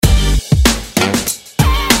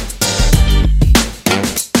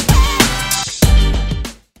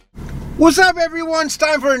What's up, everyone? It's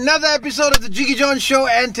time for another episode of the Jiggee Jon Show,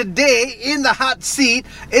 and today in the hot seat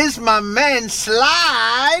is my man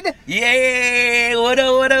Slyde. Yay! What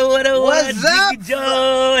up? What's up, Jiggee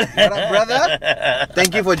Jon? What up, brother?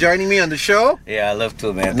 Thank you for joining me on the show. Yeah, I love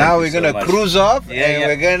to, man. Now Thank we're you gonna so much. cruise off, Yeah, and yeah.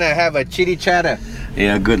 we're gonna have a chitty chatter.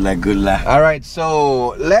 Yeah, good lah. All right,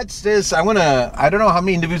 so let's just. I don't know how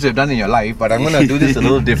many interviews you've done in your life, but I'm gonna do this a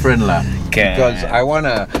little different lah. Okay. Because I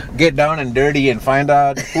wanna get down and dirty and find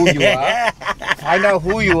out who you are.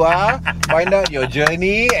 Find out your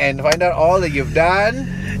journey, and find out all that you've done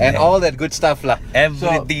and all that good stuff lah.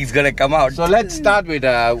 Everything's gonna come out. So let's start with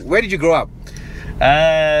where did you grow up?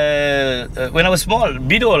 When I was small,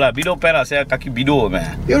 Bidor Perak. Saya kaki Bidor,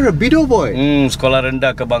 man. You're a Bidor boy. Sekolah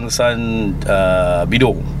rendah kebangsaan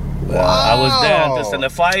Bidor. I was there until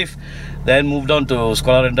standard 5. Then moved on to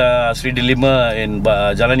Sekolah rendah Sri Delima in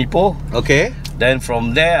Jalan Ipoh. Okay. Then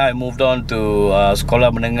from there I moved on to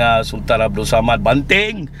Sekolah Menengah Sultan Abdul Samad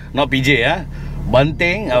Banting, not PJ,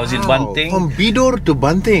 Banting. I was in Banting. From Bidor to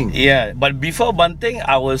Banting. Yeah, but before Banting,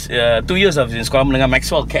 I was 2 years I was in Sekolah Menengah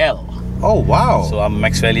Maxwell KL. Oh wow! So I'm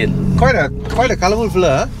Maxwellian. Quite a colourful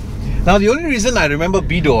fella. Now the only reason I remember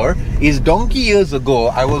Bidor is donkey years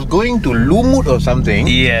ago I was going to Lumut or something.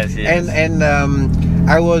 Yes. And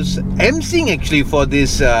I was emceeing actually for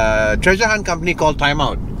this treasure hunt company called Time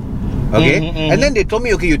Out. Okay, and then they told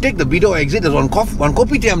me, okay, you take the Bidor exit. There's one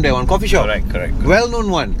kopitiam there, one coffee shop. Correct.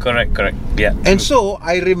 Well-known one. Correct. Yeah. And so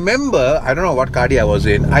I remember, I don't know what cardi I was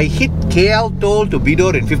in. I hit KL toll to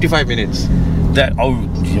Bidor in 55 minutes.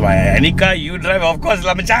 Any car you drive, of course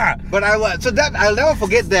lah, macam. But I'll never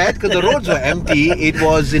forget that because the roads were empty. It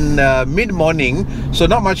was in mid-morning, so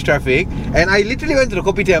not much traffic. And I literally went to the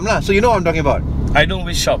kopitiam lah. So you know what I'm talking about. I know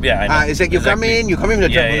which shop. Yeah, I know. It's like you come in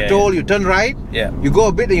with the toll, you turn right. Yeah. You go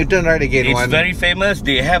a bit and you turn right again. It's very famous.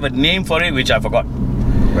 They have a name for it which I forgot.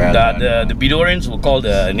 Well the Bidorians will call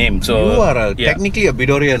the name. So you are technically a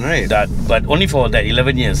Bidorian, right? But only for that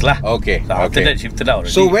 11 years lah. Okay. So after that shifted out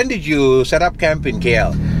already. So when did you set up camp in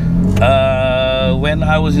KL? When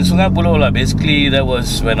I was in Sungai Buloh lah. Basically that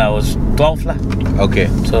was when I was 12 lah.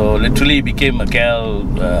 Okay. So literally became a KL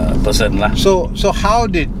person lah. So how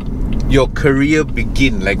did your career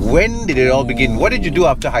begin? Like when did it all begin? What did you do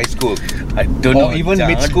after high school? I don't know. Or even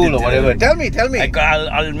mid-school or whatever. Tell me.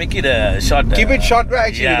 I'll make it a short. Keep it short, right?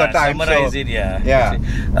 Actually, we got time. Summarize it. Yeah.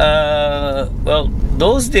 Well,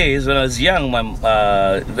 those days when I was young, mom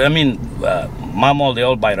they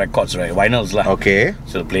all buy records, right? Vinyls lah. Okay.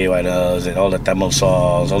 So play vinyls and all the Tamil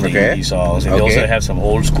songs, all the Hindi songs, and they Okay. also have some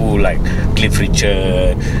old school like Cliff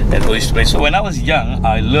Richard and all this play. So when I was young,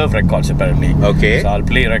 I love records apparently. Okay. So I'll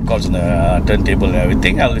play records on the turntable and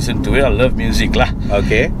everything. I'll listen to it. I love music lah.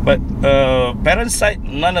 Okay. But parents' side,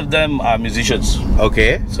 none of them are musicians.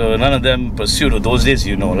 Okay. So none of them pursued those days,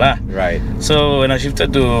 you know lah. Right. So when I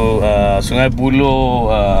shifted to Sungai Buloh,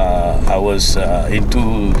 I was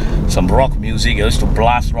into some rock music. I used to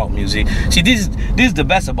blast rock music. See, this is the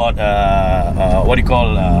best about what do you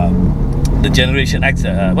call the Generation X.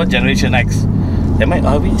 What Generation X? I'm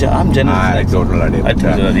Generation I X. don't know that. I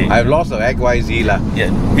think so. I've lost the XYZ lah.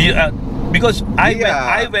 Yeah, because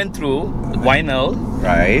I went through vinyl.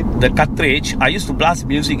 Right. The cartridge. I used to blast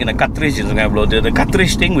music in a cartridge in Sungai Buloh. The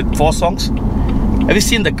cartridge thing with 4 songs. Have you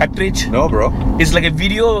seen the cartridge? No, bro. It's like a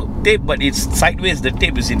video tape, but it's sideways. The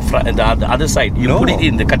tape is in front, and the other side. You put it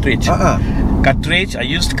in the cartridge. Cartridge. I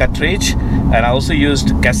used cartridge, and I also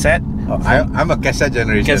used cassette. I'm a cassette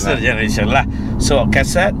generation. Generation lah. So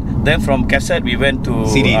cassette. Then from cassette we went to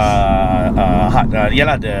CDs.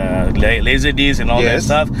 The laser discs and all that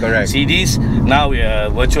stuff. Correct. CDs. Now we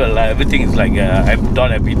are virtual. Everything is like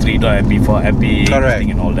 .mp3, .mp4, MP,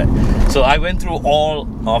 everything and all that. So I went through all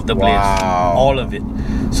of the plays, all of it.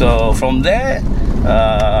 So from there,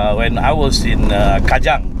 when I was in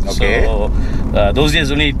Kajang, so those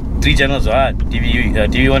days only 3 channels,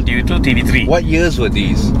 TV1, TV2, TV3. What years were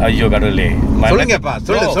these? Ayyo kadule.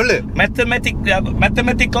 Sollu.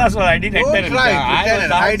 Mathematics class, I didn't Don't try and pretend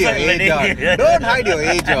and hide your age. Don't hide your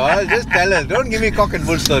age. Just tell us. Don't give me cock and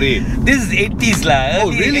bull story. This is 80s lah.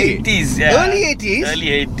 Really? 80s, yeah. Early 80s? Early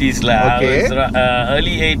 80s lah. Okay.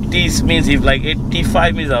 Early 80s means if like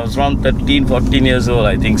 85 means I was around 13, 14 years old,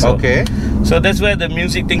 I think so. Okay. So that's where the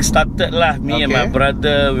music thing started lah. Me and my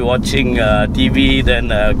brother, we watching TV,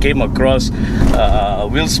 then came across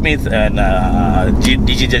Will Smith and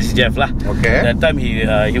TJJS lah. Okay. That time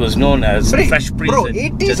he was known as Fresh Prince. Bro,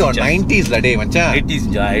 80s or 90s lah day, macam.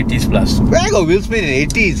 80s plus. Where got Will Smith in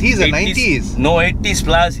 80s? He's a 90s. No, 80s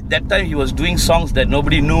plus. That time he was doing songs that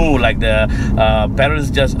nobody knew, like the parents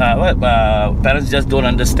just don't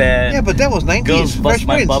understand. Yeah, but that was 90s. Girls Bust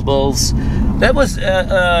My Bubbles. That was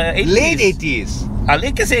 80s. Late 80s.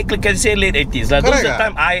 Can say late 80s. Those are the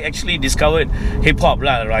time I actually discovered hip hop,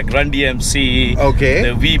 like Run DMC,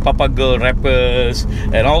 the V Papa Girl rappers,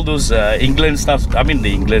 and all those England stuff. I mean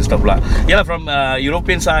the England stuff, yeah, from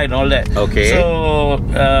European side and all that. So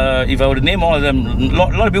if I were to name all of them, a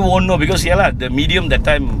lot of people won't know because the medium that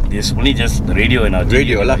time is only just the radio and our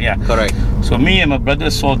radio, yeah, correct. So me and my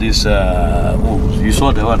brother saw this. You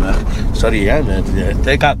saw the one? Sorry,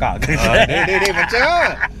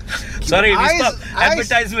 Sorry, we stopped.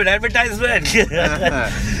 Advertisement.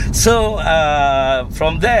 So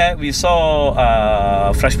from there we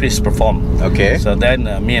saw Fresh Prince perform. So then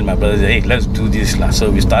me and my brother said, hey, let's do this lah.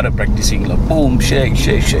 So we started practicing boom, shake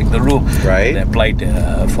the room. Right. And applied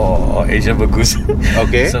for Asia Bagus.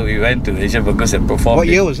 So we went to Asia Bagus and performed. What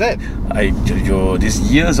year was that? This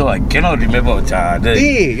year, so I cannot remember.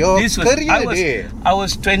 I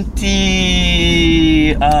was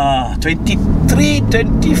 23,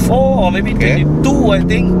 24 or maybe 22, I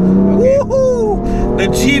think. Woohoo! The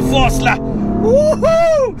G-Force lah.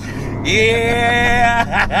 Woohoo!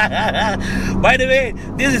 Yeah. By the way,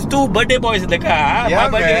 this is 2 birthday boys in the car. My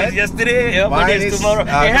birthday was yesterday. Your birthday is tomorrow.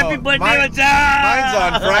 Hey, happy birthday, macam. Mine's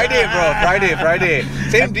on Friday, bro. Friday.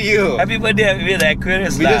 Same to you. Happy birthday with the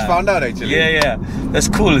Aquarius. We just found out actually. Yeah. That's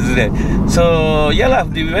cool, isn't it? So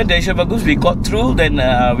we went to Asia Bagus. We got through. Then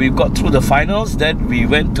we got through the finals. Then we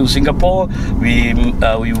went to Singapore. We went.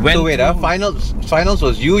 So wait, finals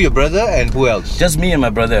was you, your brother, and who else? Just me and my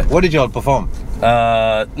brother. What did you all perform?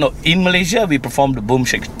 No, in Malaysia we performed the Boom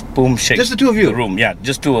Shake. Just the two of you? The room, yeah,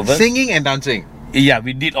 just 2 of us. Singing and dancing? Yeah,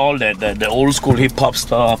 we did all that, the old school hip hop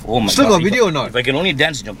stuff. Oh my God. Still got video or not? If I can only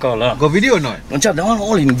dance in your car lah. Got video or not? That one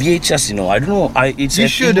all in VHS, I don't know. You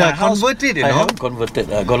should convert it, I haven't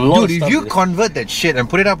converted. I got a lot of stuff. Dude, if you convert that shit and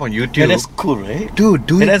put it up on YouTube. That's cool, right? Dude,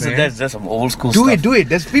 do it, man. That's some old school stuff. Do it.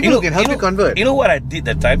 There's people who can help you convert. You know what I did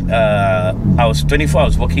that time? I was 24. I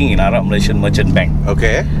was working in Arab Malaysian Merchant Bank.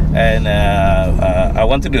 And I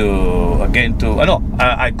wanted to get into.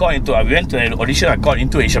 I went to an audition. I got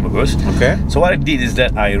into Asia Bagus. So what I did is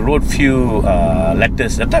that I wrote few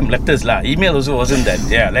letters. That time letters lah. Email also wasn't that.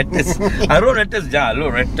 Yeah, letters. I wrote letters.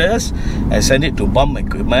 I sent it to Bum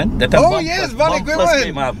Equipment. That time Bum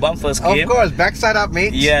Equipment. Bum first came. Of course, backside up,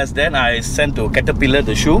 mate. Yes. Then I sent to Caterpillar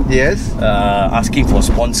the shoe. Yes. Asking for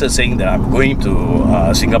sponsors, saying that I'm going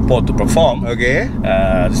to Singapore to perform.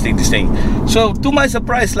 This thing. So to my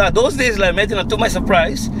surprise lah, those days lah, to my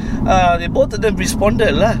surprise, they both of them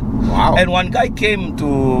responded lah. Wow. And one guy came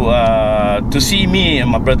to see me and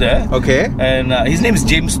my brother. And his name is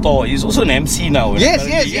James Storr. He's also an MC now. Yes.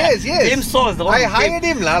 James Storr is the one. I hired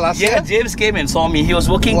him last year. Yeah, James came and saw me. He was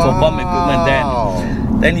working for Bum Equipment then.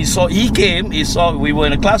 Then he saw we were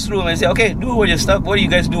in a classroom and said, okay, do all your stuff. What do you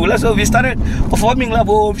guys do? So we started performing lah,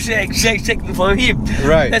 boom, shake for him.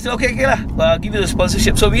 Right. I said, okay lah, I'll give you the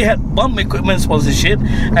sponsorship. So we had Bum Equipment sponsorship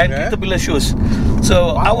and Caterpillar shoes.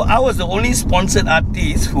 So I was the only sponsored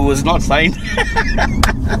artist who was not signed.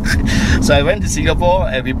 So I went to Singapore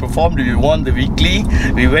and we performed. We won the weekly.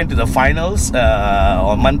 We went to the finals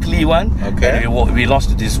on monthly one. And we lost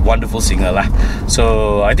to this wonderful singer lah.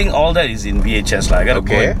 So I think all that is in VHS lah. I gotta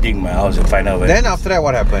go and dig my house and find out where. Then after that,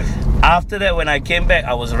 what happened? After that, when I came back,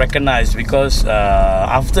 I was recognized because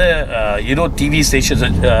after TV stations.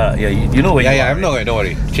 You know where you are. I'm not. Don't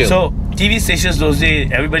worry. Chill. So TV stations those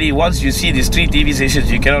days, everybody, once you see these 3 TV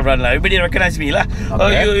stations, you cannot run. Everybody recognized me lah. Oh,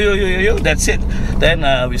 you. That's it. Then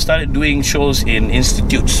we started doing shows in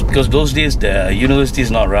institutes because those days the university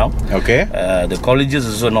is not around. The colleges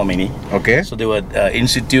also not many. So they were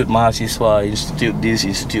institute Mahasiswa, institute this,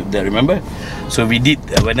 institute that. Remember? So we did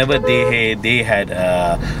whenever they had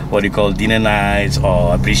what do you call dinner nights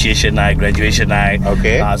or appreciation night, graduation night.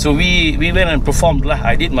 So we went and performed lah.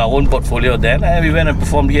 I did my own portfolio then, and we went and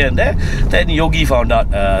performed here and there. Then Yogi found out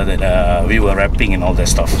that we were rapping and all that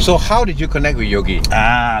stuff. So how did you connect with Yogi?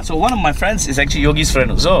 So one of my friends is actually Yogi's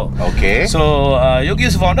friend also. So Yogi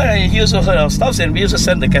also found out, and he also heard our stuff, and we also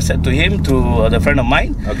sent the cassette to him, to the friend of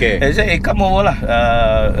mine. And he said, hey, come over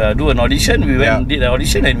lah, do an audition. We went and did an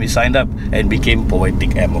audition, and we signed up and became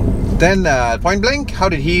Poetic Ammo. Then Point Blank,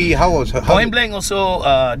 Point Blank also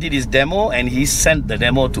did his demo, and he sent the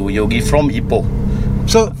demo to Yogi from Ipoh.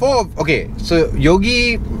 So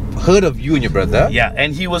Yogi heard of you and your brother. Yeah,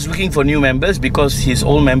 and he was looking for new members because his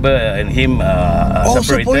old member and him separated.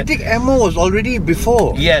 So Poetic Ammo was already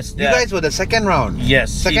before. Yes. You guys were the second round.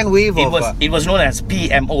 Yes. Second wave of... It was known as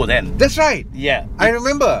PMO then. That's right. Yeah. I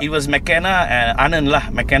remember. It was McKenna and Anand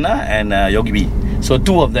lah, McKenna and Yogi B. So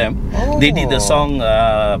 2 of them. They did the song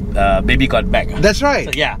Baby Got Back. That's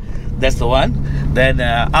right. So, that's the one. Then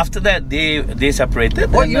after that, they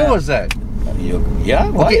separated. What year was that?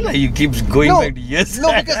 Yeah, why Okay. like you keep going back to years?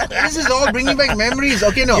 No, because this is all bringing back memories.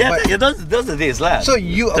 Okay, no. yeah, but, those are the days lah. so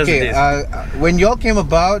you Those are the okay? days. When y'all came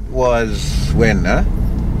about was when?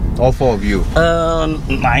 All four of you.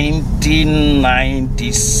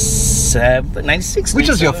 1997, 96. Which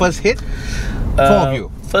was your 97? first hit? Four of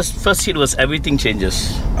you. First hit was Everything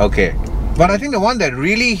Changes. Okay. But I think the one that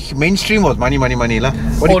really mainstream was Money Money Money lah.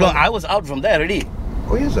 What do you call it? I was out from there already.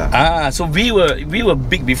 Oh yes, sir. So we were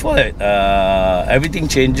big before that. Everything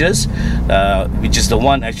Changes, which is the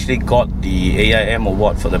one actually got the AIM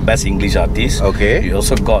award for the best English artist. Okay. We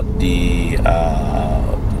also got the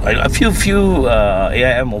a few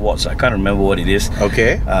AIM awards. I can't remember what it is.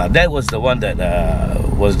 Okay. That was the one that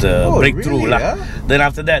was the breakthrough really, lah. Then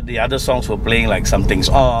after that, the other songs were playing like Something's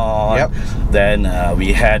On. Yep. Then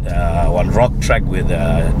we had one rock track with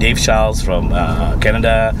Dave Charles from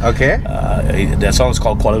Canada. Okay. The song is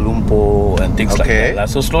called Kuala Lumpur and things like that lah.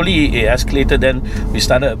 So slowly it escalated. Then we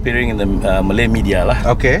started appearing in the Malay media lah.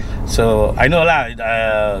 Okay. So I know lah.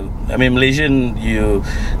 I mean, Malaysian,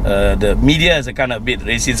 the media is a kind of bit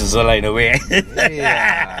racist as well in a way.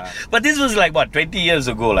 Yeah. But this was like what 20 years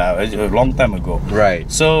ago lah, a long time ago. Right.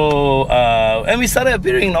 So and we started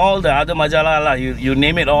appearing in all the other majalah lah. You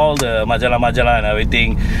name it, all the majalah and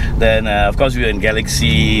everything. Then of course we were in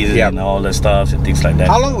Galaxies and all the stuff and things like that.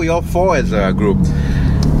 How long were y'all for as a group?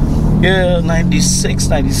 Yeah, 96,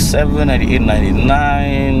 97, 98,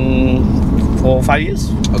 99, 5 years.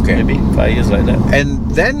 Okay. Maybe 5 years like that. And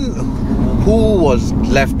then who was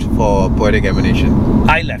left for Poetic Emanation?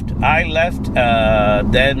 I left.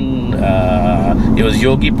 Then it was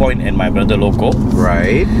Yogi Point and my brother Loco.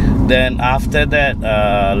 Right. Then after that,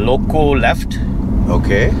 Loco left.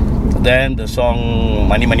 Okay. Then the song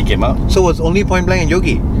Money Money came out. So was only Point Blank and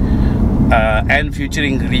Yogi? And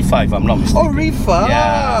featuring Rifa, if I'm not mistaken. Oh, Rifa!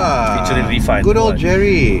 Yeah, featuring Rifa. Good old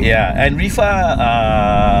Jerry. Yeah, and Rifa,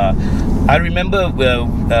 I remember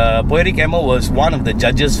Poetic Ammo was one of the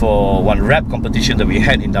judges for one rap competition that we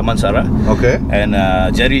had in Damansara. Okay. And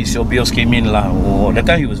Jerry Showbiz came in lah. Oh, that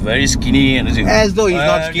time he was very skinny. And as though he's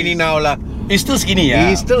not skinny now lah. He's still skinny, yeah.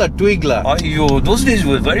 He's still a twig lah. Those days he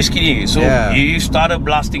was very skinny. So he started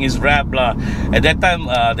blasting his rap lah. At that time,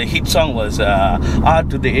 the hit song was R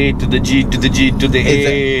to the A to the G to the G to the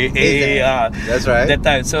A. That's right. That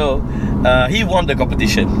time, so he won the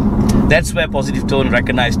competition. That's where Positive Tone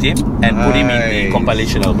recognized him and put him in the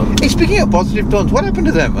compilation album. Hey, speaking of Positive Tones, what happened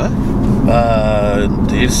to them, huh?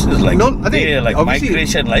 It's like they're like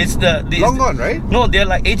migration. Like it's long gone, right? No, they're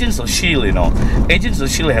like Agents of Shield. You know, Agents of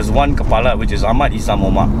Shield has one kepala, which is Ahmad Isam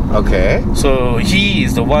Omar. Okay. So he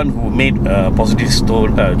is the one who made Positive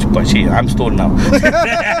Tone. I'm stoned now.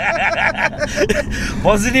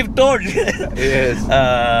 Positive Tone. Yes.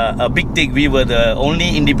 A big thing. We were the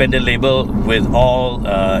only independent label with all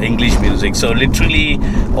English music. So literally,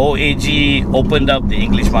 OAG opened up the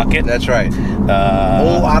English market. That's right.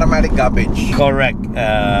 All automatic garbage. Correct. One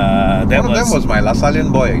of them was my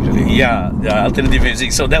Lasalian boy actually. Yeah, alternative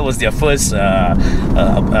music. So that was their first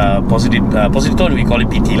positive tone. We call it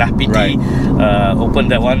PT lah. PT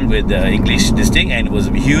opened that one with the English this thing, and it was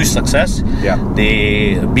a huge success. Yeah.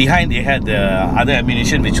 They had the other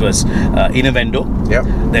ammunition, which was Innovendo. Yep.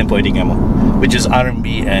 Then Poetic Ammo, which is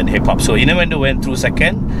R&B and hip hop. So Innovendo went through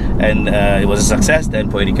second, and it was a success. Then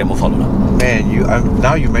Poetic Ammo followed up. Man,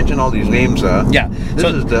 now you mention all these names, yeah. This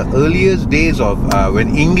is the earliest days of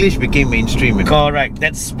when English became mainstream. Correct.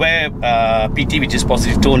 That's where PT, which is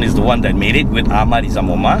Positive Tone, is the one that made it, with Ahmad Isam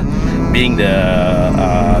Omar being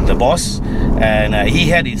the boss, and he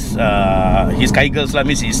had his kaigals lah,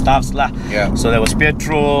 means his staffs lah. Yeah. So there was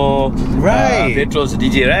Pietro. Right. Pietro's a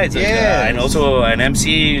DJ, right? So, yes. and also an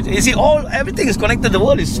MC. You see, everything is connected. The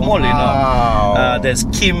world is small, you know. There's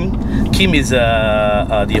Kim. Kim is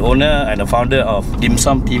the owner and the founder of Dim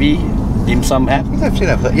Sum TV. Dim Sum app. I've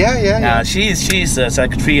heard. Yeah. She's a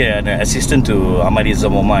secretary and assistant to Ahmad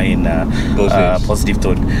Isam Omar in Positive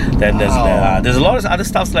Tone. Then there's a lot of other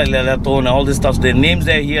stuff like Lela Tone and all this stuff. The names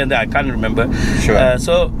there here and there I can't remember. Sure.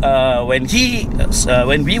 So when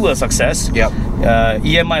we were a success,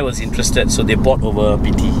 EMI was interested, so they bought over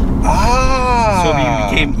PT. So we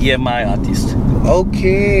became EMI artists.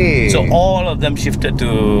 Okay. So all of them shifted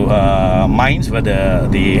to Mines, where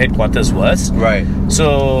the headquarters was. Right.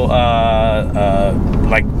 So the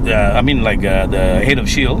head of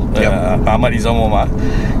Shield, Ahmad Isam Omar,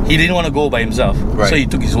 he didn't want to go by himself. Right. So he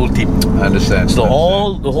took his whole team. I understand. So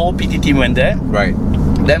the whole PT team went there. Right.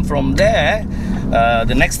 Then from there,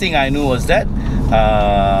 the next thing I knew was that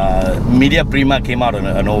Media Prima came out of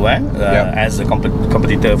nowhere as a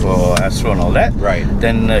competitor for Astro and all that. Right.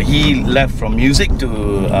 Then he left from music to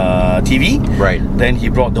TV. Right. Then he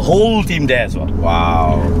brought the whole team there as well.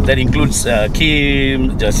 Wow. That includes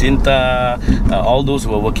Kim, Jacinta, all those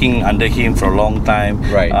who were working under him for a long time.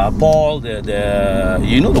 Right. Paul, the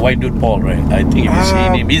you know the white dude Paul, right? I think if you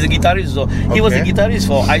see him, he's a guitarist. So he was a guitarist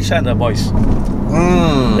for Aisha and the Boys.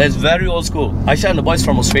 That's very old school. Aisha and the Boys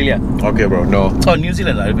from Australia. Okay, bro. No. Oh, New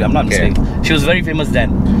Zealand. I'm not mistaken. She was very famous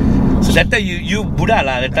then. So that time you Buddha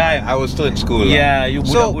lah. That time I was still in school. Yeah, you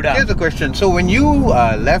Buddha. So here's the question. So when you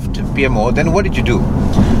left PMO, then what did you do?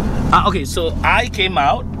 Okay, so I came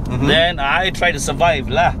out. Then I tried to survive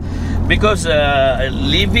lah. Because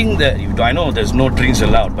leaving the, I know there's no drinks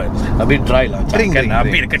allowed, but a bit dry lah. Drink.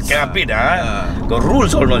 The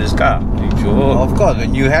rules all know this car. Of course,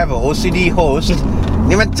 when you have an OCD host,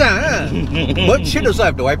 ni macam bird shit also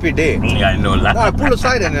have to wipe it day. Yeah, I know lah. No, I pull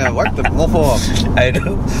aside and wipe the mofo off. I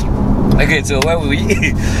know. Okay, so where were we?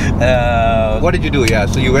 What did you do? Yeah,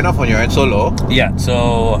 so you went off on your own solo. Yeah,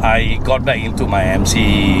 so I got back into my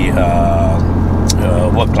MC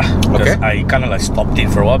work lah. Okay. I kind of like stopped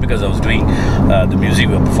it for a while because I was doing the music,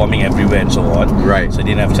 we were performing everywhere and so on. Right. So I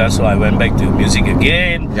didn't have chance, so I went back to music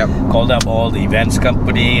again. Yep. Called up all the events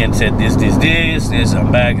company and said this.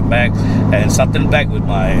 I'm back, and started back with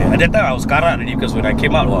my. At that time I was karat already because when I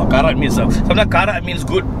came out, well, karat means sometimes karat means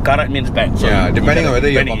good, karat means bad. So yeah, depending on whether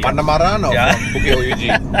you're from Pandamaran or from Bukit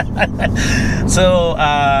OUG. So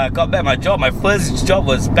got back my job. My first job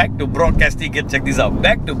was back to broadcasting. Check this out.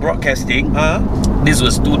 Back to broadcasting. This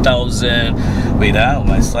was 2000. Wait,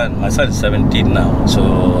 my son is 17 now.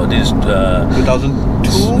 So this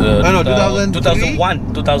 2002. No,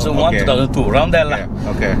 2001, 2002, around there lah. Yeah.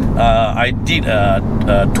 Okay. I did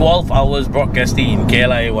 12 hours broadcasting in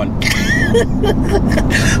KLIA1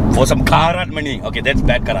 for some karat money. Okay, that's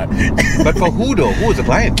bad karat. But for who though? Who was the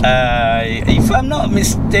client? If I'm not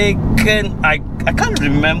mistaken, I can't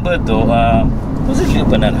remember though. Was it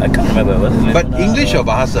Lebanon? I can't remember. Was it But English or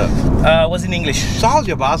Bahasa? Was in English. So how's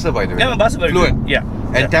your Bahasa, by the way? Yeah, my Bahasa very fluent. Good. Yeah.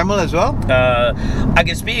 And Tamil as well? I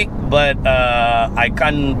can speak, but I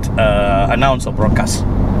can't announce or broadcast.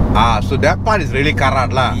 So that part is really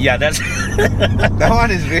karat lah. Yeah, that's that one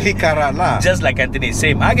is really karat lah. Just like Anthony,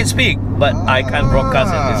 same. I can speak, but I can't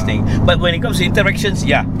broadcast and this thing. But when it comes to interactions,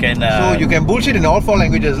 yeah, can. So you can bullshit in all 4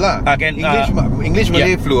 languages lah. I can. English,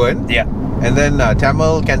 Malay, fluent. Yeah. And then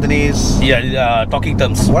Tamil, Cantonese. Yeah, talking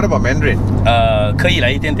terms. What about Mandarin? 可以啦，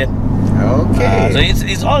一点点。Okay. So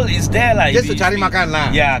it's there like just to cari makan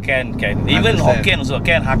lah. Yeah, can. Even Hokkien also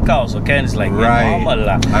can, Hakka also can. It's like normal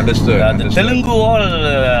lah. Understood. The Telugu all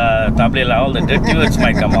tak boleh lah. All the dirty words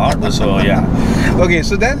might come out. So yeah. Okay,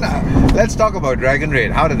 so then let's talk about Dragon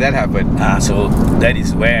Raid. How did that happen? So that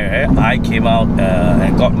is where I came out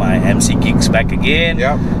and got my MC gigs back again.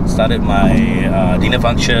 Yep. Started my dinner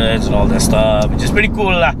functions and all that stuff, which is pretty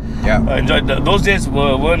cool lah. Yeah. I enjoyed those days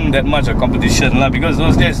weren't that much a competition lah, because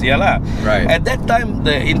those days, yeah lah. Right. At that time,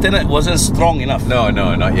 the internet wasn't strong enough. No,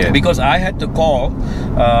 not yet. Because I had to call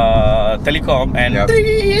telecom and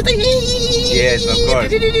yes, of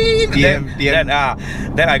course.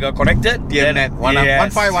 Then I got connected. TMNet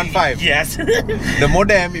 1515. Yes. The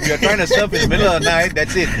modem. If you're trying to surf in the middle of the night,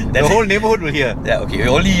 that's it. The whole neighborhood will hear. Yeah. Okay.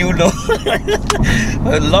 Only you know.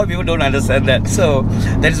 A lot of people don't understand that. So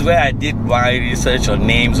that is where I did my research on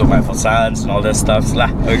names of my sons and all that stuff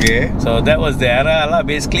lah. Okay. So that was the era lah.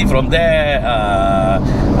 Basically, from there,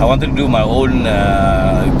 I wanted to do my own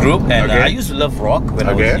group, and I used to love rock when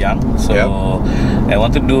I was young. So I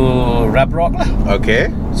wanted to do rap rock lah.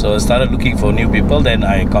 Okay. So I started looking for new people. Then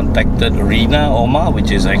I contacted Rina Oma,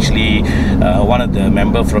 which is actually one of the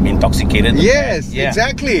member from Intoxicated. Yes,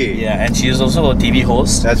 exactly. Yeah, and she is also a TV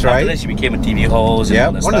host. That's right. After that, she became a TV host. Yeah,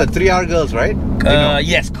 one of the 3R girls, right?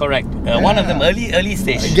 Yes, correct. One of them early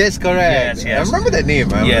stage. Yes, correct. Yes. I remember that name.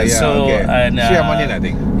 And Shri Amanian, I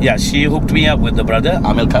think. Yeah, she hooked me up with the brother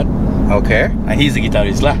Amil Khan. Okay. And he's the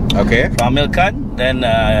guitarist lah. Okay. From Amil Khan, then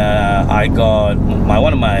I got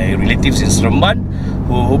one of my relatives in Seremban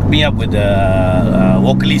who hooked me up with the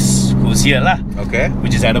vocalist who's here lah. Okay.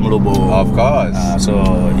 Which is Adam Lobo. Of course. So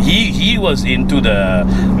he was into the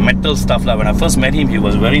metal stuff lah. When I first met him, he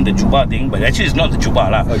was wearing the juba thing, but actually it's not the juba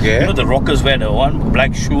lah. Okay. You know the rockers wear the one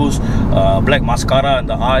black shoes, black mascara and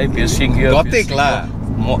the eye piercing here. Gothic lah.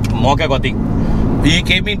 More gothic. He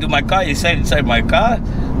came into my car. He sat inside my car.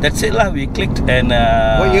 That's it lah. We clicked and.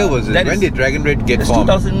 What year was it? When did Dragon Raid get formed?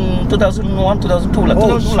 2001, 2002 lah.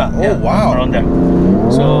 2002 lah. Oh wow. Around there.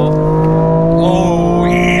 So. Oh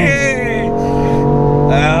yeah.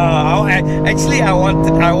 Actually, I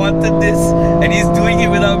wanted this, and he's doing it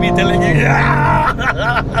without me telling him.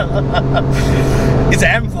 It's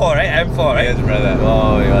an M4, right? M4, right? Yes, brother.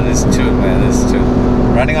 Oh, yeah, this is true, man. This is true.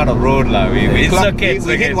 Running out of road lah. We It's clocked- okay, it's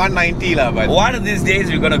we okay. hit 190 lah, but One of these days,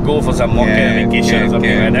 we're gonna go for some more vacation or something.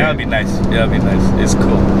 okay, Right? That'll be nice. That'll be nice. It's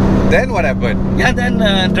cool. then what happened? Yeah, then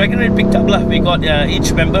Dragon Raid picked up lah. We got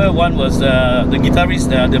each member. One was the guitarist.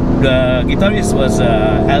 The guitarist was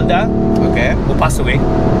Elda, Okay. who passed away.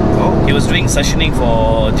 Oh. He was doing sessioning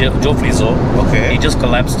for Joe Flizzo. Okay. He just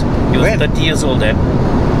collapsed. He was When? 30 years old then.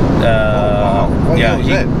 wow. What year was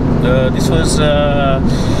that? This was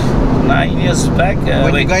 9 years back.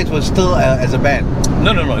 When you guys were still as a band.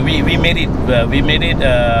 No. We made it.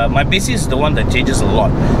 My bassist is the one that changes a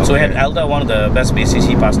lot. So we had Okay. Elda, one of the best bassists.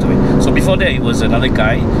 He passed away. So before that, it was another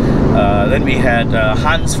guy. Then we had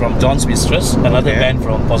Hans from John's Mistress, another Okay. band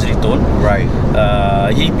from Positive Tone. Right.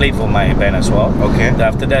 He played for my band as well. Okay. Then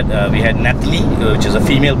after that, we had Natalie, which is a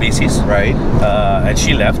female bassist. Right. And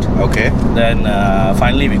she left. Okay. Then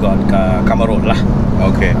finally we got Kamarot lah.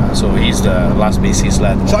 Okay. So he's the last bassist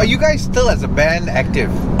lah. So are you guys still as a band active?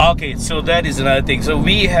 Okay, so that is another thing. So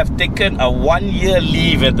we have taken a 1-year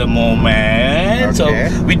leave at the moment. So Okay.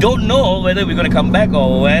 we don't know whether we're going to come back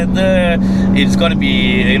or whether it's going to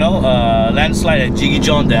be, Landslide at Jiggee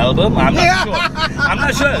Jon, the album. I'm not sure. I'm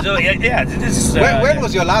not sure. So yeah, this is. When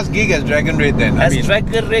was your last gig as Dragon Raid then? As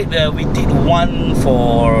Dragon Raid, we did one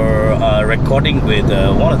for recording with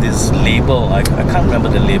one of this label. I can't remember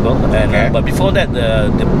the label. And Okay. but before that, the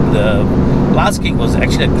last gig was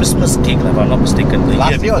actually a Christmas gig, if I'm not mistaken.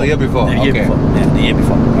 Last year or the year before? The year Okay. before. Yeah, the year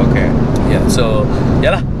before. Okay. Yeah. So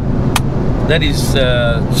yeah lah. That is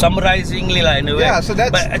summarizingly lah in a way. Yeah, so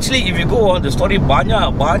that's- But actually, if you go on the story,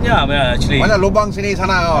 banyak man, actually. Mana lubang sini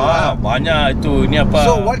sana? Banyak itu ni apa?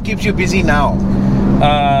 So what keeps you busy now?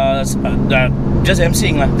 Just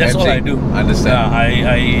emceeing lah. That's all I MCing. do. Understand.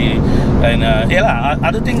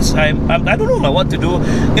 Other things I don't know lah what to do.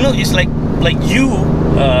 It's like you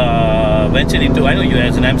ventured into. I know you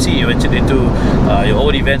as an MC, you ventured into your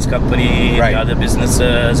own events company, Right. other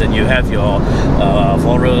businesses, and you have your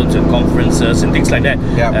forums and conferences and things like that.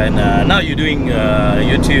 Yeah. And now you're doing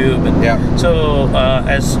YouTube. And Yeah. So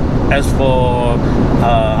as for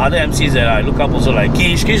other MCs that I look up, also like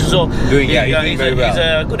Kish also Doing- he's doing he's very well. He's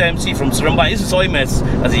a good MC from Seremban. I used to saw him as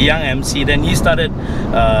a young MC. Then he started,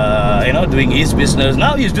 doing his business.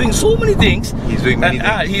 Now he's doing so many things. He's doing many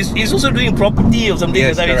things. He's also doing property or something.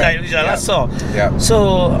 Yes, like that, correct. which I last saw. Yeah.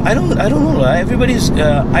 So I don't know. Everybody's.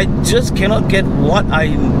 I just cannot get what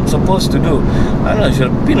I'm supposed to do. I don't know. I should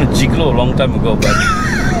have been a gigolo a long time ago, but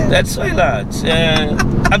that's why lah.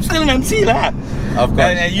 I'm still an MC lah. Of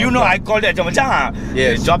course. And I call that macam.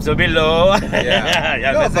 Yes. Jobs a bit low.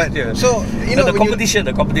 Yeah. No, that's but it. so The when competition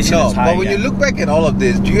No, is high. but when you look back at all of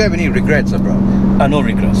this, do you have any regrets, bro? No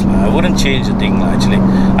regrets lah. I wouldn't change a thing lah, actually.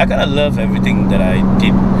 I kind of love everything that I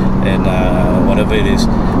did and whatever it is.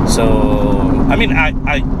 So I mean, I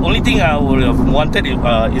only thing I would have wanted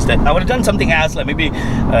is that I would have done something else, like maybe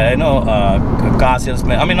car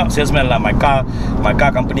salesman. I mean, not salesman lah. My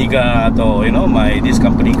car company ka, or my this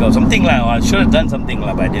company ka, something lah. I should have done something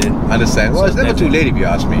lah, but I didn't. Understand? Well, So it's never too late if you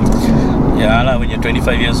ask me. Yeah lah, when you're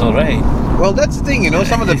 25 years old, right? Well, that's the thing,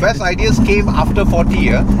 some of the best ideas came after 40,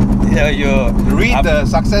 yeah? Yeah, you Read the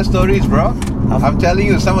success stories, bro. I'm telling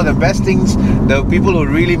you, some of the best things, the people who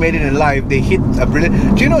really made it in life, they hit a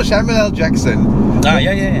brilliant... Do you know Samuel L. Jackson?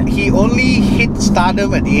 Yeah. He only hit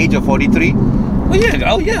stardom at the age of 43.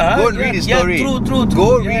 Oh yeah. Go and read his story. Yeah, true.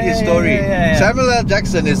 Go read his story. Yeah. Samuel L.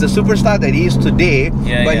 Jackson is the superstar that he is today,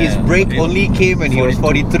 but his break only came when he was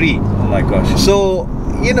 43. Oh my gosh. So,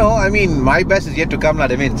 I mean, my best is yet to come, lah,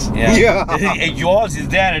 that means. Yeah. Yours is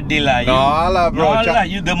there already, lah. No, lah, bro.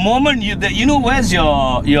 The moment where's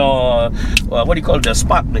your what do you call the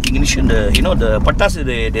spark, the ignition, the patas,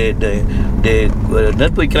 the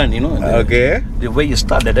Okay. the way you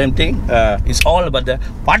start the damn thing. It's all about the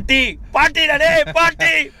party, daddy,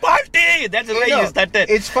 party. That's where you started.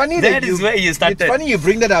 It's funny that is where you started. It's funny you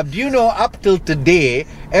bring that up. Do you know, up till today,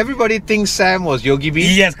 everybody thinks Sam was Yogi B?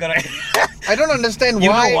 Yes, correct. I don't understand You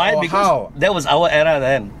why know why? or Because how. that was our era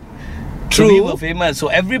then. True. So we were famous. So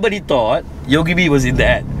everybody thought Yogi B was in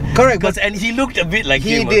that. Correct. And he looked a bit like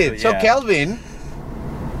He him. did. Also, So Kelvin,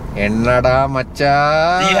 Ennada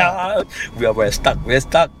macha. Yeah, we're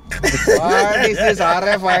stuck. What is this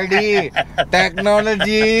RFID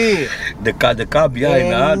technology? The car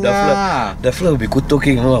behind the floor will be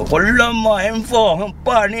kutuking. Alamak, M4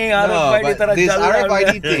 hampa ni RFID but this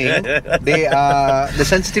RFID thing, the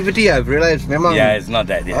sensitivity I've realized memang it's not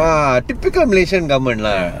that. Typical Malaysian government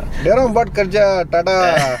lah. Dia orang buat kerja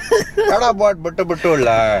tada buat betul-betul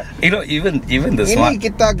lah. You know, even the Ini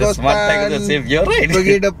kita the smart tech will save. You're right.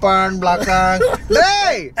 Pergi depan belakang.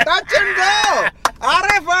 Hey, touch and go.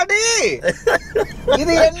 RFID.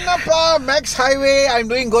 Ini என்னப்பா Max Highway? I'm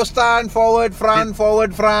doing Ghostan, forward, front.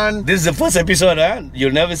 This is the first episode,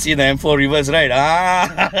 You'll never see the M4 reverse, right?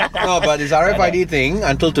 No, but this RFID thing,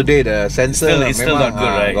 until today, the sensor it's still not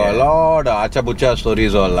good, right? Got a lot of acha-bucha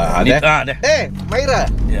stories all lah. Hey, Myra.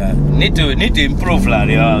 Yeah, need to improve lah.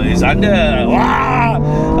 It's under. Wow,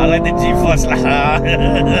 I like the G-force lah.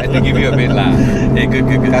 I had to give you a bit lah. Hey, good.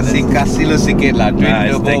 Kasih lu sikit lah.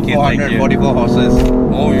 Twin turbo, 444 horses.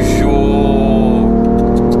 Oh, sure.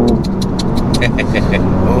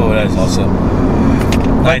 Oh, that's awesome.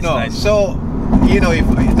 Nice. So, if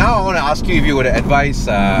now I want to ask you if you would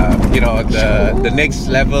advise, the next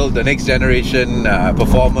level, the next generation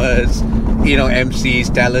performers,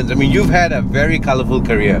 MCs, talents. I mean, you've had a very colorful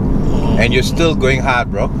career, and you're still going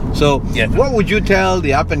hard, bro. So, what would you tell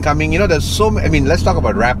the up and coming? There's let's talk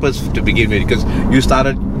about rappers to begin with, because you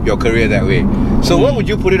started your career that way. So, what would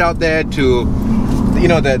you put it out there to?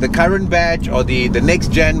 The current batch or the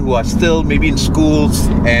next gen who are still maybe in school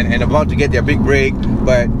and about to get their big break,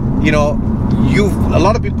 but a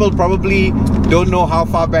lot of people probably don't know how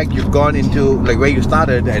far back you've gone into, like, where you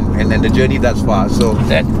started and the journey thus far. So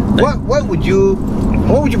what would you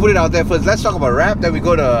put it out there first? Let's talk about rap, then we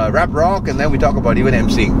go to rap rock, and then we talk about even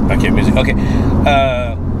MCing. Okay, music. Okay,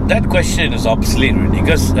 that question is obsolete really,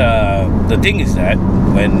 because the thing is that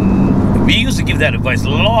when we used to give that advice a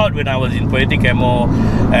lot when I was in Poetic Ammo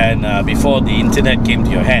and before the internet came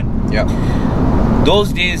to your hand. Yeah.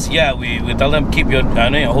 Those days, we tell them keep your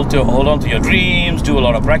hold on to your dreams, do a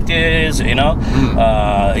lot of practice.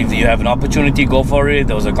 If you have an opportunity, go for it.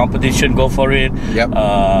 There was a competition, go for it. Yep.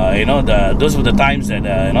 Those were the times that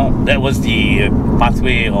that was the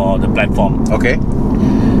pathway or the platform. Okay.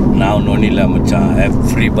 Now no need lah macam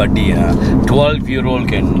everybody 12-year-old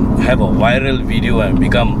can have a viral video and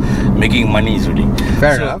become making money already.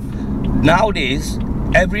 Fair enough. Nowadays,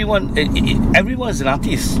 everyone is an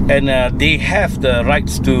artist, and they have the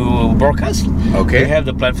rights to broadcast. Okay. They have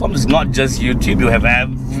the platforms. It's not just YouTube. You have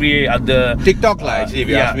every other TikTok actually, if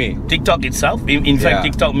you ask me. TikTok itself. In fact,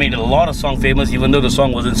 TikTok made a lot of songs famous, even though the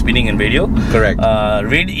song wasn't spinning in radio. Correct.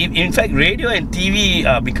 In fact, radio and TV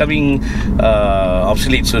are becoming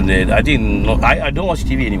obsolete soon. I don't watch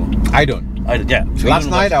TV anymore. I don't. Last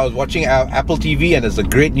night I was watching Apple TV, and it's a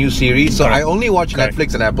great new series. So I only watch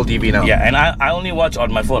Netflix and Apple TV now. Yeah, and I only watch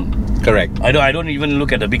on my phone. Correct. I don't even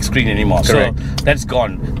look at the big screen anymore. Correct. So that's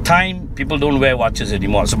gone. Time, people don't wear watches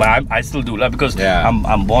anymore. So, but I still do because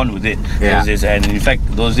I'm born with it. Yeah. And in fact,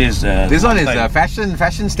 those days. This one is fashion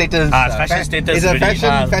status. Fashion status. It's a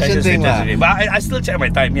fashion thing. But I still check my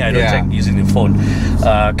time. I don't check using the phone.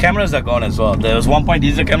 Cameras are gone as well. There was one point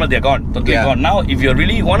digital camera, they're gone. Totally gone. Now, if you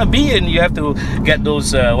really want to be in, you have to get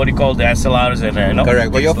those the SLRs and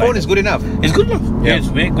correct. But your phone is good enough. It's good enough. Yeah. It's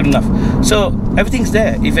very good enough. So everything's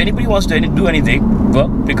there. If anybody wants to do anything, well,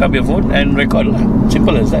 pick up your phone and record.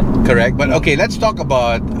 Simple as that. Correct. But okay, let's talk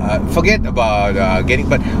about forget about getting.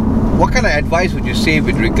 But what kind of advice would you say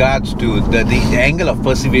with regards to the angle of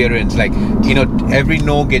perseverance? Like, every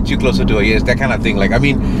no gets you closer to a yes, that kind of thing. Like, I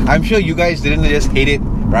mean, I'm sure you guys didn't just hate it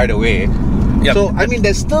right away. Yep. So, I mean,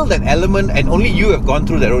 there's still that element, and only you have gone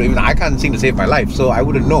through that road. Even I can't seem to save my life, so I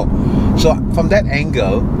wouldn't know. So, from that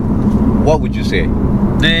angle, what would you say?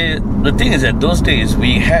 The thing is that those days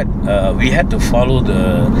we had to follow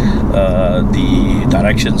the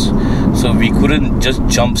directions, so we couldn't just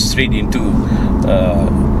jump straight into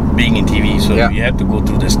being in TV. So we had to go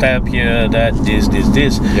through the step here, that,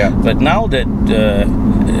 this. Yeah. But now that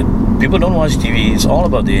people don't watch TV, it's all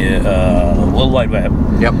about the World Wide Web.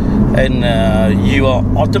 Yep. And you are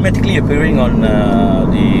automatically appearing on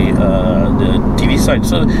the TV side.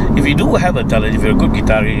 So if you do have a talent, if you're a good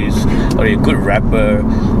guitarist or a good rapper,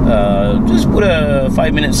 just put a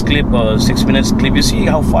 5-minute clip or 6 minutes clip. You see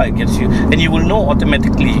how far it gets you, and you will know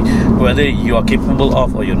automatically whether you are capable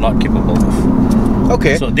of or you're not capable of.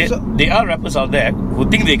 Okay. So there are rappers out there who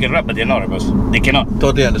think they can rap, but they're not rappers. They cannot.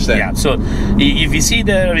 Totally understand. Yeah. So if you see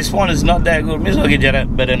the response is not that good, means okay,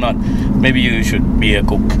 Jared, better not. Maybe you should be a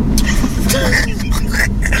cook.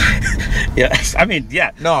 Yeah. I mean,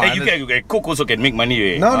 yeah. No. Hey, you can cook also can make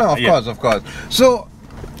money. No, of course. So,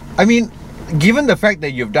 I mean, given the fact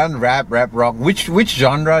that you've done rap rock, which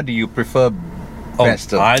genre do you prefer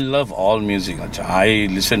best? I love all music. I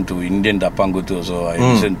listen to Indian Dapangutu also. I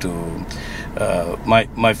listen to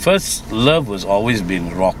my first love was always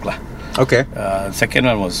been rock lah. Okay. Second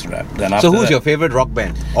one was rap. Then so who's your favorite rock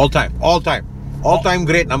band? All time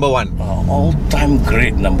great number one. All time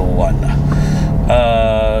great number one.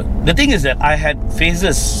 The thing is that I had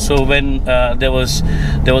phases. So when there was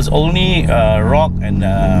only rock and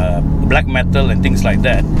black metal and things like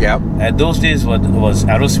that. Yeah. At those days was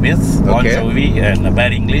Aerosmith, Bon Jovi, and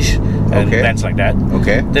Bad English and bands like that.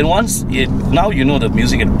 Okay. Then now you know the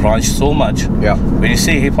music had branched so much. Yeah. When you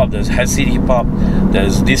say hip hop, there's acid hip hop,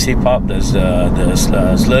 there's this hip hop, there's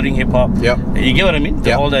slurring hip hop. Yeah. You get what I mean?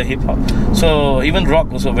 All the hip hop. So even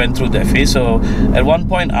rock also went through that phase. So at one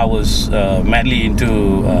point I was madly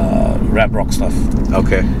into rap rock stuff.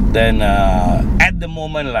 Okay. Then at the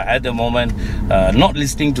moment, not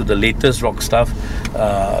listening to the latest rock stuff,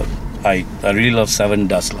 I really love Seven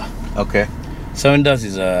Dust lah. Okay. Seven Dust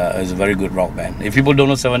is a very good rock band. If people don't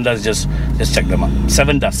know Seven Dust, just check them out.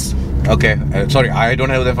 Seven Dust. Okay. Sorry, I don't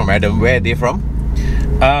have them from Adam. Where are they from?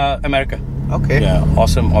 America. Okay. Yeah,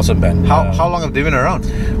 awesome band. How long have they been around?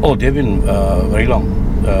 Oh, they've been very long.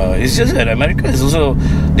 It's just that America is also,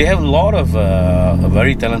 they have a lot of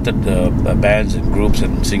very talented bands and groups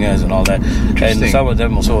and singers and all that. And some of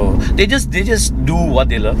them also, they just do what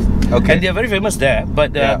they love. Okay. And they're very famous there,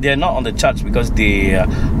 but they're not on the charts because they're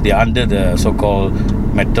under the so-called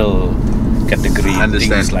metal category and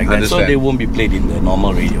things like that. So they won't be played in the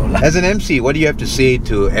normal radio. As an MC, what do you have to say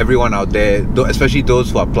to everyone out there, especially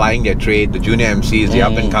those who are applying their trade, the junior MCs, the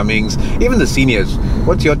up-and-comings, even the seniors?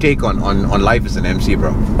 What's your take on life as an MC,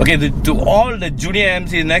 bro? Okay, to all the junior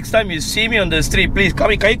MCs, next time you see me on the street, please,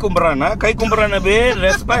 kai kumbaran a bit,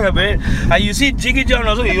 respect a bit. You see Jiggee Jon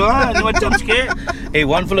also, you macam sikit. Hey,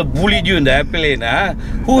 one fella bullied you in the airplane,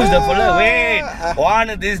 Who's the fella? Wait, one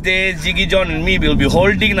of these days, Jiggee Jon and me will be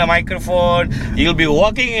holding the microphone. You'll be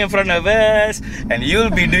walking in front of us, and you'll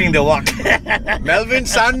be doing the walk. Melvin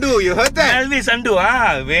Sandhu, you heard that? Melvin Sandhu,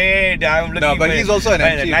 wait, I'm looking. No, but he's also an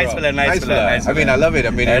MC, nice fella. I mean, I love it. I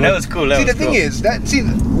mean, that was cool. The thing is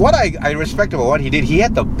what I respect about what he did. He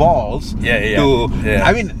had the balls.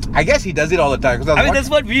 I mean, I guess he does it all the time. I mean, that's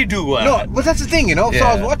what we do. No, but that's the thing, So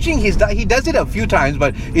I was watching he does it a few times,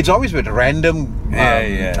 but it's always with random.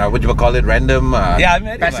 What you call it? Random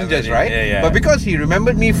passengers, right? But because he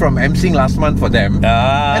remembered me from emceeing last month for them, and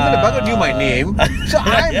then the bugger knew my name, so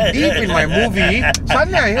I'm deep in my movie.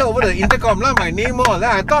 Suddenly I hear over the intercom my name all.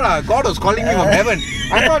 I thought God was calling me from heaven.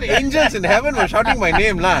 I thought angels in heaven were shouting my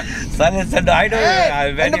name I know.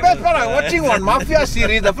 And the best part, I'm watching one mafia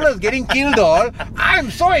series. The fellow is getting killed all. I'm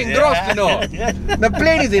so engrossed, The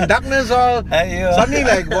plane is in darkness all. Suddenly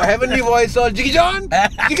heavenly voice all. Jiggee Jon.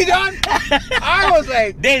 I was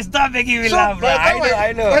like, they stop making me laugh.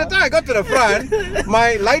 I know. By the time I got to the front,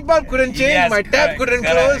 my light bulb couldn't change, my tab couldn't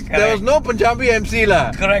close. There was no Punjabi MC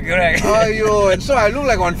Correct. And so I look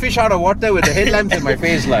like one fish out of water with the headlamps in my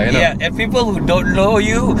face Yeah, and people who don't know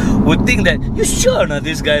you would think that you sure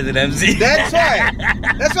this guy is an MC. That's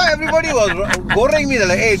why everybody was boring me. They're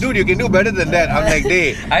like, hey dude, you can do better than that. I'm like,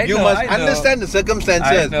 you must understand the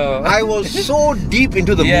circumstances. I was so deep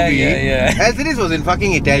into the movie. As it was in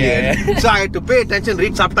fucking Italian. So I had to pay attention,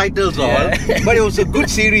 read subtitles all. But it was a good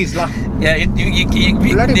series lah. If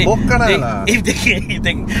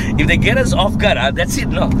they get us off guard, that's it,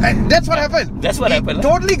 no? That's what happened. Happened.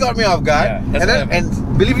 Totally got me off guard.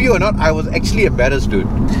 And believe you or not, I was actually embarrassed, dude.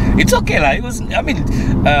 It's okay lah. It was. I mean,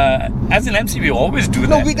 as an MC, we always do that.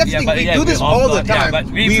 No, we do this all the time. But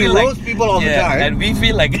we roast people all the time, and we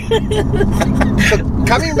feel like. So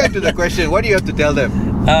coming back to the question, what do you have to tell them?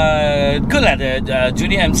 Good lah. The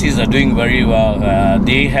junior MCs are doing very well.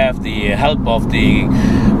 They have the help of the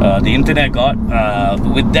internet god.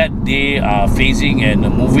 With that, they are phasing and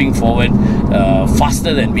moving forward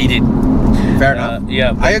faster than we did. Fair enough.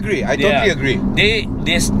 I agree. I totally agree.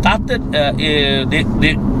 They started.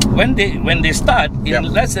 When they start in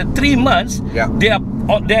less than 3 months, they are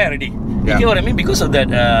out there already. You get what I mean? Because of that,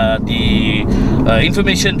 the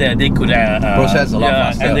information that they could process a lot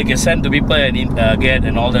faster, and they can send to people and get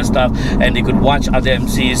and all that stuff, and they could watch other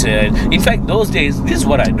MCs. In fact, those days, this is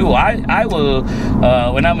what I do. I will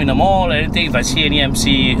when I'm in a mall or anything, if I see any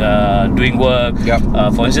MC doing work,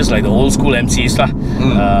 for instance, like the old school MCs lah.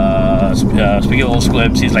 Speaking of old school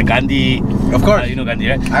MCs, like Gandhi, of course, you know Gandhi,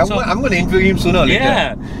 right? I'm going to interview him sooner or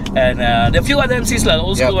later. And there are a few other MCs like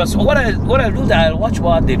old school ones. So what I do, that I'll watch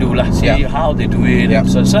what they do lah. How they do it,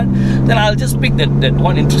 and so then I'll just pick that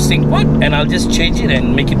one interesting part and I'll just change it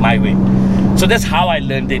and make it my way. So that's how I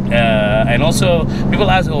learned it. And also,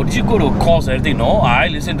 people ask, oh, did you go to a course and everything? No, I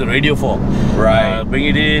listened to Radio 4. Right. Bring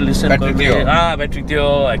it in, listen to Patrick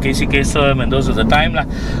Teo, Casey Kasem, and those are the time.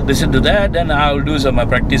 Listen to that, then I'll do some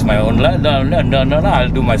practice my own. No, I'll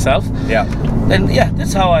do myself. Yeah. Then,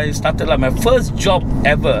 that's how I started. My first job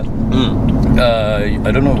ever.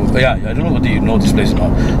 I don't know whether you know this place or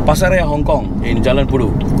not. Pasaraya, Hong Kong, in Jalan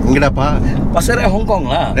Pudu. Pasaraya, Hong Kong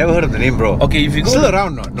lah. Never heard of the name, bro. Okay, if you go still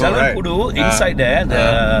around, no? Jalan Right. Pudu, inside there,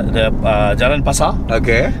 the Jalan Pasar.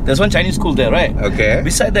 Okay. There's one Chinese school there, right? Okay.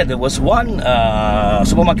 Beside that, there was one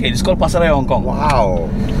supermarket. It's called Pasaraya, Hong Kong. Wow.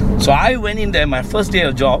 So I went in there, my first day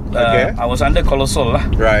of job. Okay. I was under Colossal lah.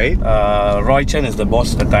 Right. Roy Chen is the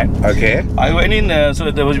boss at the time. Okay. I went in,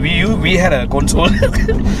 so there was we had a console.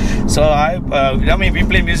 So we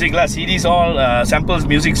play music lah, CDs all samples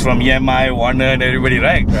musics from EMI, Warner, and everybody,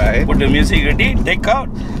 right? Right. Put the music ready, take out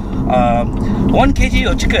 1 kg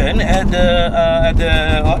of chicken at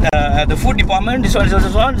the food department. This one.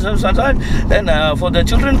 Then for the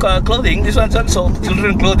children clothing, this one. So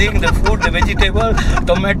children clothing, the food, the vegetable,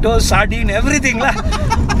 tomatoes, sardine, everything lah.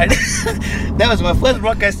 And that was my first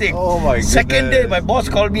broadcasting. Oh my goodness. Second day, my boss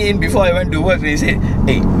called me in before I went to work. He said,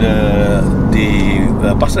 "Hey,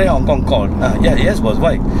 the Pasaraya Hong Kong called." Yes, boss.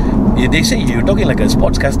 Why? They say you're talking like a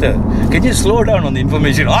sportscaster. Can you slow down on the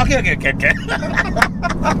information? Okay.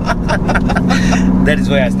 That is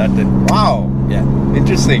where I started. Wow. Yeah.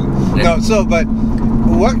 Interesting. Yeah. No, but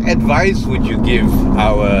what advice would you give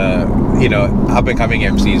our, up and coming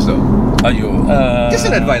MCs though? Just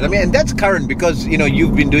an advice. I mean, and that's current because,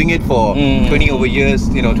 you've been doing it for 20 over years,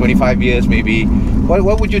 25 years maybe.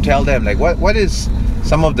 What would you tell them? Like, what is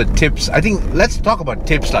some of the tips? I think, let's talk about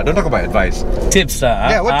tips lah. Don't talk about advice. Tips lah.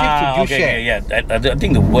 Yeah, what tips would you share? I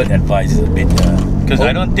think the word advice is a bit... because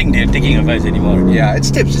I don't think they're taking advice anymore. Yeah, it's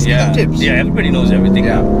tips. It's tips. Yeah, everybody knows everything.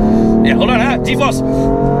 Yeah, hold on, G-Force.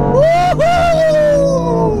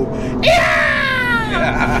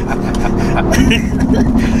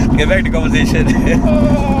 Get back to conversation.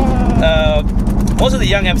 Most of the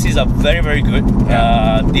young MCs are very, very good.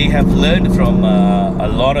 They have learned from a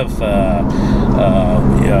lot of a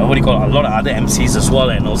lot of other MCs as well,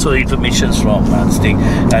 and also information from this thing.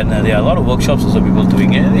 And there are a lot of workshops also people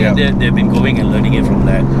doing it. Yeah. They've been going and learning it from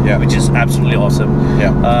that, which is absolutely awesome.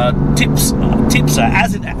 Yeah. Tips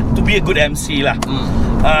as in to be a good MC lah.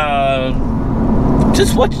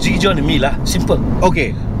 Just watch Jiggee Jon and me lah. Simple.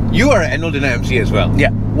 Okay. You are an annual dinner MC as well.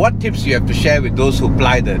 Yeah. What tips do you have to share with those who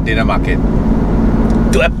ply the dinner market?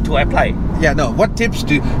 To apply. Yeah, no. What tips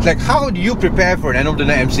how do you prepare for an annual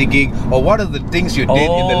dinner MC gig, or what are the things you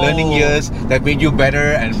did in the learning years that made you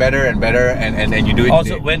better and better and better, and you do it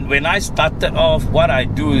Also, today? when I started off, what I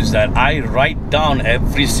do is that I write down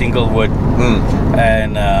every single word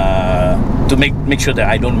and to make sure that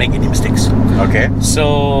I don't make any mistakes. Okay.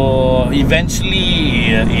 So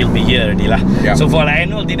eventually it'll be here already lah. Yeah. So for an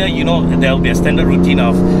annual dinner, there will be a standard routine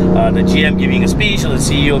of the GM giving a speech or the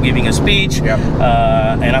CEO giving a speech. Yeah.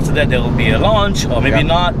 And after that there will be a launch, or maybe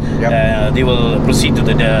not. They will proceed to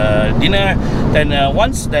the dinner. Then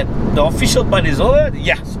once that the official part is over,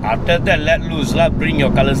 after that let loose lah, bring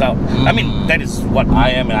your colours out. I mean, that is what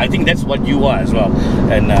I am, and I think that's what you are as well,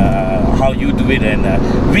 and how you do it. And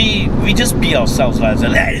we just be ourselves lah. So,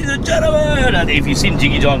 ladies and gentlemen, and if you've seen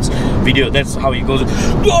Jiggee Jon's video, that's how he goes.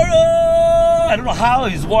 I don't know how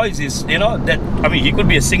his voice is, he could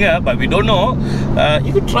be a singer, but we don't know.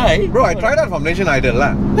 You could try. Bro, I tried out for Malaysian Idol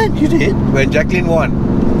lah. Man, you did? When Jacqueline won.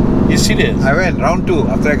 You serious? I went round 2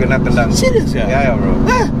 after I kena tendang. Serious? Yeah, bro.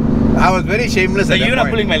 I was very shameless at that you're not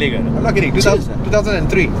point. pulling my leg? I'm not kidding.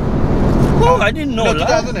 2003. Oh, I didn't know. No,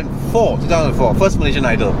 2004. First Malaysian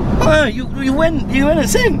Idol. You went and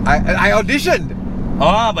sang. I auditioned.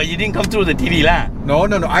 Oh, but you didn't come through the TV lah. No.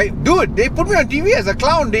 Dude, they put me on TV as a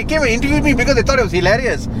clown. They came and interviewed me because they thought it was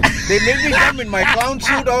hilarious. They made me come in my clown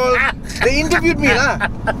suit all. They interviewed me lah.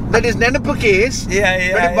 That is Nenapa case. But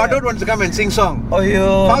if Bidor wants to come and sing song. Oh,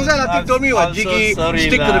 yo. Fauzan Latif told me, Jiggy,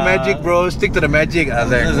 stick to the magic, bro. Stick to the magic. I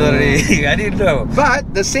was like, sorry. I didn't know.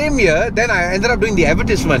 But the same year, then I ended up doing the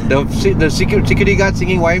advertisement. The security guard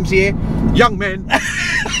singing YMCA. Young man,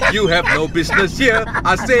 you have no business here.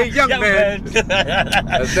 I say, young man.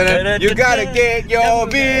 You gotta get your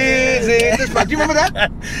business. Do you remember that?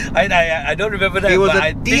 I don't remember that. It was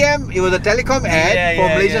it was a telecom ad for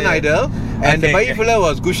Malaysian Idol, and the bayi fella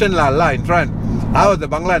was Gushan Lala in front. I was the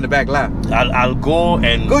Bangla in the back lah. I'll go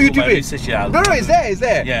and go YouTube it. Research, No, it's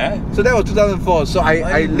there. Yeah. So that was 2004. So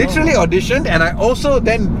I literally auditioned, and I also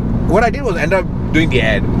then what I did was end up doing the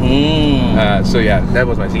ad. So yeah, that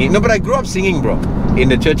was my singing. No, but I grew up singing, bro, in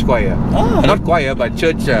the church choir. Not choir, but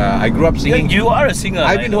church. I grew up singing. You are a singer.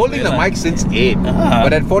 I've been holding the mic since 8.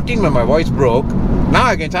 But at 14, when my voice broke, now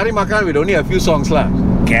I can cari makan with only a few songs lah.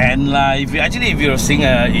 Can lah. If you're a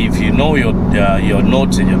singer, if you know your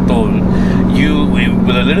notes and your tone, you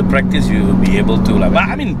with a little practice you will be able to lah. But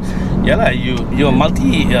I mean, yeah lah. You're a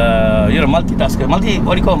multitasker,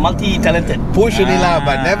 multi-talented. Push only lah,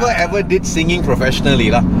 but never ever did singing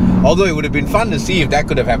professionally lah. Although it would have been fun to see if that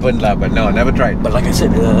could have happened lah, but no, never tried. But like I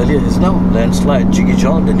said earlier just now, Slyde Jiggee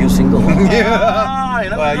Jon, the new single.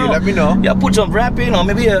 You let me know. Yeah, put some rap in, or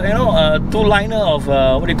maybe a two-liner of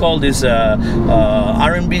what do you call this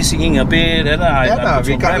R&B singing a bit. We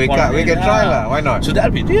can try lah. Why not? So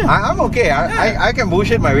that'll be I'm okay. I can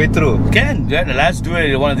bullshit my way through. Let's do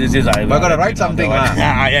it one of these days. But I gotta write something lah.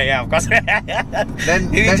 Yeah, of course.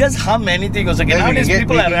 Then you just hum anything. Also, nowadays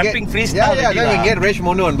people are rapping freestyle. Yeah, then we can get Resh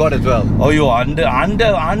Mono on board as well. Oh, you under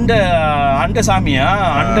Sami,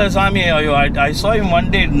 Under Sami. I saw him one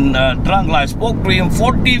day drunk. I spoke to him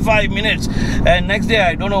 45 minutes, and next day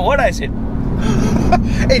I don't know what I said.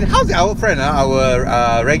 Hey, how's our friend, our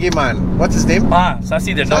reggae man? What's his name?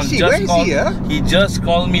 Sasi the Don. Where is he? He just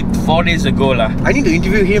called me 4 days ago lah. I need to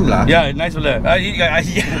interview him lah. Yeah, nice fella. I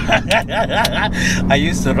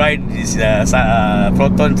used to write this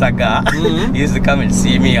Proton Saga. He used to come and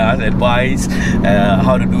see me, ask advice,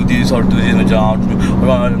 how to do this or do this.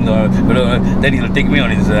 Then he'll take me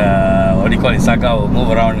on his his saga, move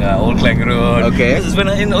around Old Clegg Road. Okay. This is when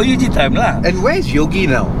in OUG time lah. And where's Yogi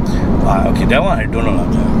now? Okay, that one I don't know.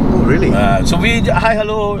 Oh, really? So we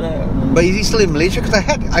hello. But is he still in Malaysia? Because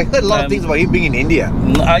I heard a lot of things about him being in India.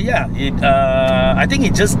 Yeah. I think he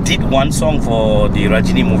just did one song for the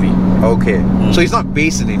Rajini movie. Okay. So he's not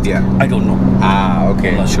based in India? I don't know.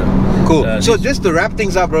 Okay. I'm not sure. Cool. So just to wrap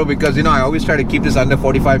things up, bro, because I always try to keep this under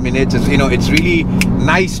 45 minutes. It's really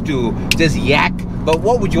nice to just yak. But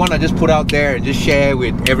what would you want to just put out there and just share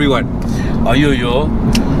with everyone?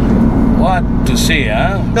 What to say,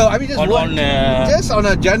 No, I mean just on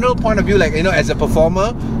a general point of view, like as a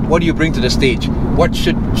performer, what do you bring to the stage? What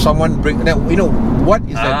should someone bring? What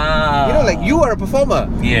is that? Like you are a performer.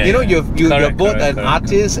 You're both an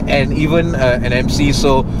artist and even an MC.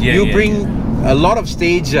 So you bring a lot of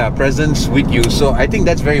stage presence with you. So I think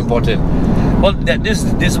that's very important. Well, this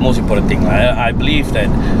is the most important thing. I believe that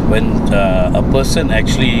when a person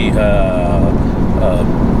actually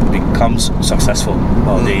becomes successful,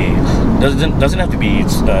 or they doesn't have to be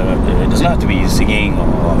singing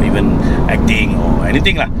or even acting or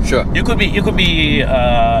anything lah. Sure. You could be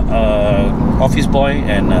office boy,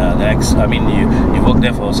 and you work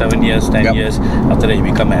there for 7 years, 10 years. After that you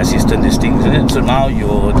become an assistant, these things. So now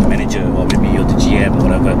you're the manager, or maybe you're the GM, or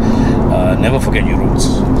whatever. Never forget your roots.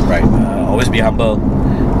 Right. Always be humble.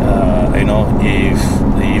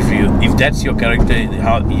 If that's your character,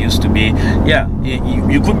 how it used to be,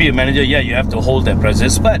 you could be a manager. You have to hold that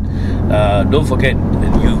presence, but don't forget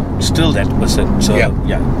you still that person. So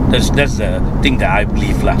that's the thing that I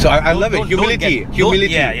believe lah. So I love it. Humility.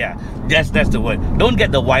 That's the word. Don't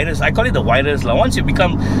get the virus. I call it the virus lah. Once you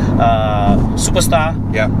become superstar,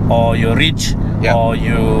 or you're rich, or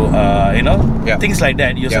you things like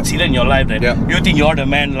that, you succeed in your life, that you think you're the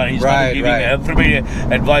man, like you started giving everybody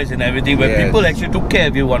advice and everything, but people actually took care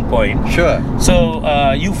of you one point. Sure. So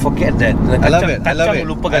you forget that. I love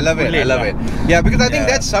it. Yeah, because I think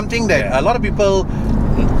that's something that a lot of people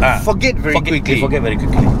forget very quickly.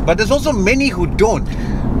 But there's also many who don't.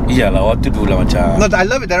 What to do lah macam. No, I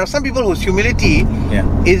love it. There are some people whose humility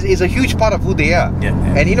is a huge part of who they are.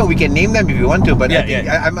 And we can name them if you want to, but I think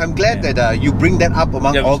I'm glad that you bring that up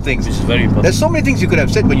among all things. Which is very important. There's so many things you could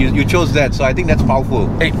have said, but you chose that, so I think that's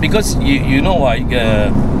powerful. Hey, because you know what,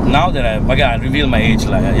 now that I reveal my age,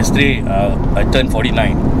 like yesterday I turned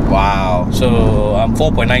 49. Wow. So I'm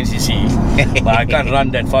 4.9cc, but I can't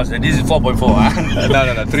run that fast. This is 4.4.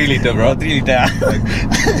 No, 3 liter, bro. 3 liter.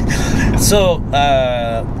 So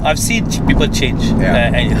I've seen people change,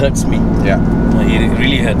 and it hurts me. It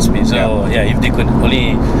really hurts me. So if they could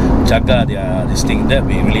only jaga this thing, that'd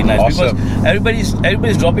be really nice. Awesome. Because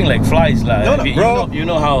everybody's dropping like flies, lah. No, bro. You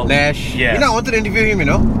know how Nash. Yeah. I wanted to interview him.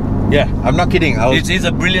 Yeah, I'm not kidding. He's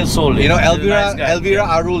a brilliant soul. Elvira nice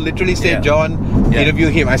Arul literally said, John, interview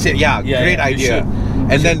him. I said, great idea.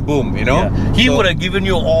 And then boom, he would have given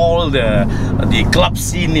you all the club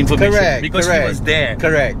scene information. Correct, because he was there.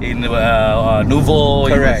 Correct. In Nuvo,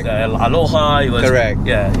 correct. He was Aloha, he was. Correct.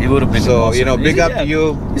 Yeah, he would have been. So awesome. big up to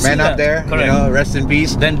you, man up there. Correct. Rest in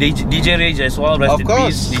peace. Then DJ Rage as well. Rest in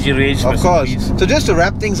peace. DJ Rage. Of course. So just to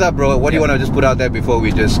wrap things up, bro, what do you want to just put out there before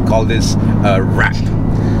we just call this a wrap?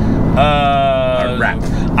 wrap.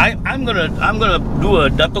 I'm gonna do a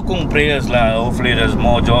Datokung prayers lah. Hopefully there's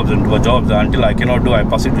more jobs and more jobs. Until I cannot do, I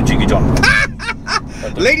pass it to Jiggee Jon.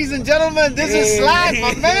 Ladies and gentlemen, this is Slyde,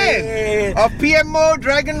 my man, of PMO,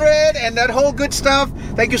 Dragon Red, and that whole good stuff.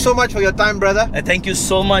 Thank you so much for your time, brother. Thank you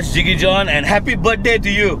so much, Jiggee Jon, and happy birthday to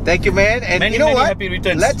you. Thank you, man. And many, you know what? Happy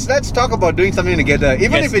returns. Let's talk about doing something together.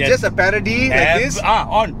 Even if it's just a parody like this,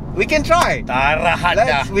 we can try.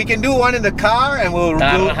 We can do one in the car, and we'll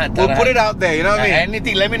put it out there. You know what I mean?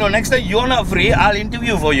 Anything. Let me know. Next time you're not free, I'll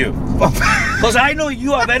interview for you. Because I know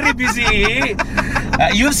you are very busy.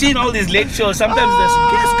 You've seen all these late shows. Sometimes the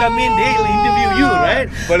guests come in, they'll interview you, right?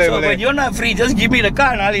 So when you're not free, just give me the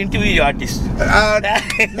car and I'll interview your artist.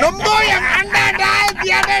 Nombor yang anda dial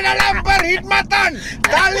tiada dalam perkhidmatan.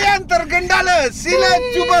 Talian tergendala. Sila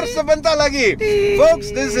cuba sebentar lagi. Folks,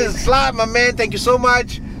 this is Slyde, my man. Thank you so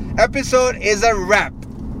much. Episode is a wrap.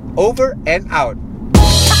 Over and out.